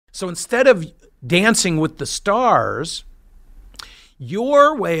So instead of dancing with the stars,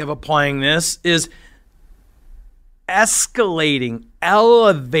 your way of applying this is escalating,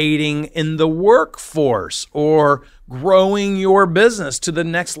 elevating in the workforce, or growing your business to the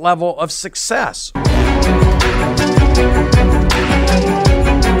next level of success.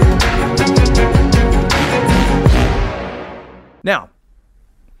 Now,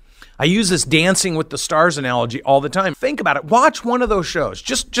 I use this dancing with the stars analogy all the time. Think about it. Watch one of those shows.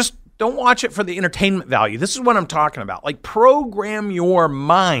 Just don't watch it for the entertainment value. This is what I'm talking about. Like, program your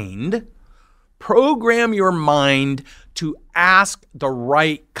mind to ask the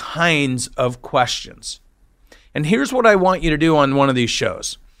right kinds of questions. And here's what I want you to do on one of these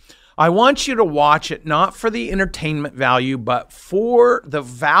shows. I want you to watch it not for the entertainment value, but for the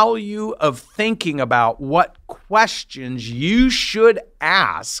value of thinking about what questions you should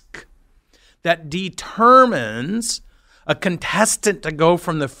ask that determines a contestant to go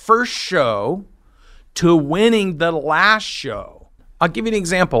from the first show to winning the last show. I'll give you an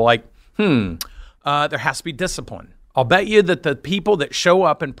example, like, there has to be discipline. I'll bet you that the people that show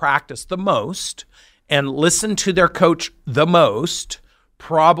up and practice the most and listen to their coach the most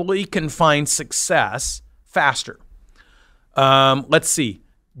probably can find success faster. Let's see,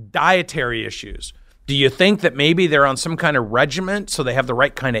 dietary issues. Do you think that maybe they're on some kind of regimen so they have the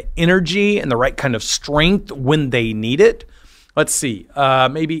right kind of energy and the right kind of strength when they need it? Let's see,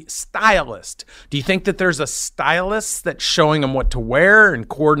 maybe stylist. Do you think that there's a stylist that's showing them what to wear and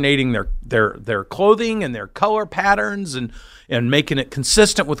coordinating their clothing and their color patterns and making it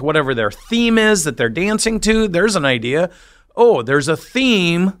consistent with whatever their theme is that they're dancing to? There's an idea. Oh, there's a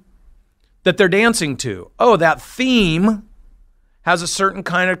theme that they're dancing to. Oh, that theme has a certain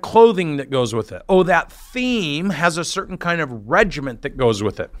kind of clothing that goes with it. Oh, that theme has a certain kind of regiment that goes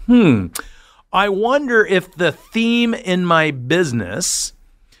with it. I wonder if the theme in my business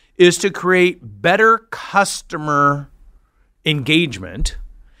is to create better customer engagement.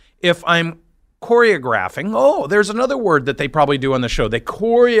 If I'm choreographing, oh, there's another word that they probably do on the show. They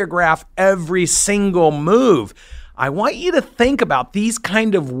choreograph every single move. I want you to think about these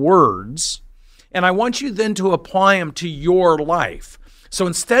kind of words, and I want you then to apply them to your life. So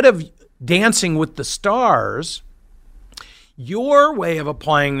instead of dancing with the stars, your way of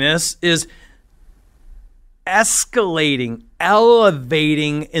applying this is escalating,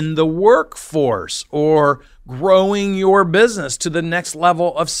 elevating in the workforce, or growing your business to the next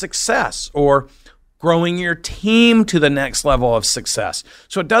level of success, or growing your team to the next level of success.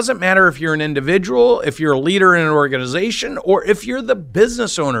 So it doesn't matter if you're an individual, if you're a leader in an organization, or if you're the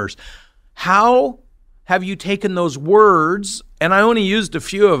business owners. How have you taken those words, and I only used a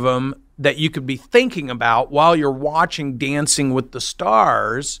few of them that you could be thinking about while you're watching Dancing with the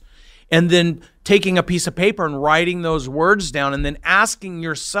Stars, and then taking a piece of paper and writing those words down, and then asking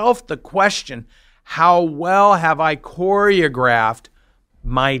yourself the question, how well have I choreographed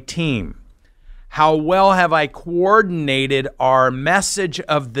my team? How well have I coordinated our message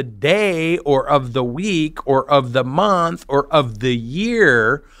of the day or of the week or of the month or of the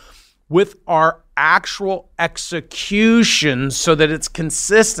year with our actual execution so that it's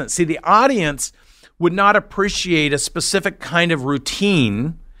consistent? See, the audience would not appreciate a specific kind of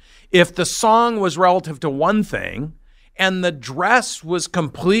routine if the song was relative to one thing and the dress was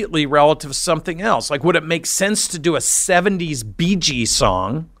completely relative to something else. Like, would it make sense to do a 70s Bee Gees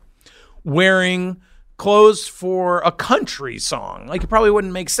song wearing clothes for a country song? Like, it probably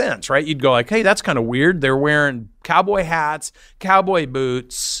wouldn't make sense, right? You'd go like, hey, that's kind of weird. They're wearing cowboy hats, cowboy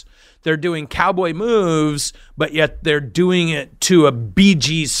boots. They're doing cowboy moves, but yet they're doing it to a Bee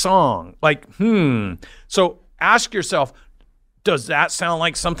Gees song. Like, So ask yourself, does that sound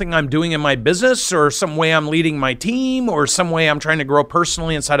like something I'm doing in my business, or some way I'm leading my team, or some way I'm trying to grow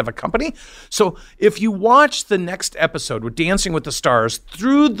personally inside of a company? So if you watch the next episode with Dancing with the Stars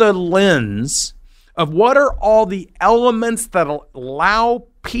through the lens of what are all the elements that allow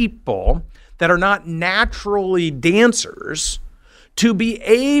people that are not naturally dancers to be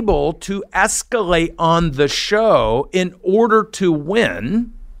able to escalate on the show in order to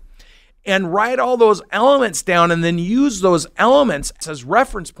win, and write all those elements down, and then use those elements as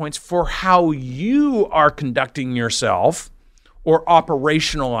reference points for how you are conducting yourself or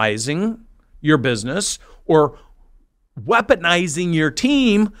operationalizing your business or weaponizing your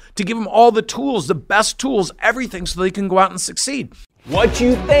team to give them all the tools, the best tools, everything, so they can go out and succeed. What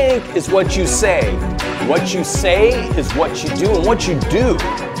you think is what you say. What you say is what you do, and what you do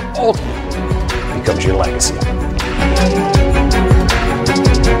ultimately becomes your legacy.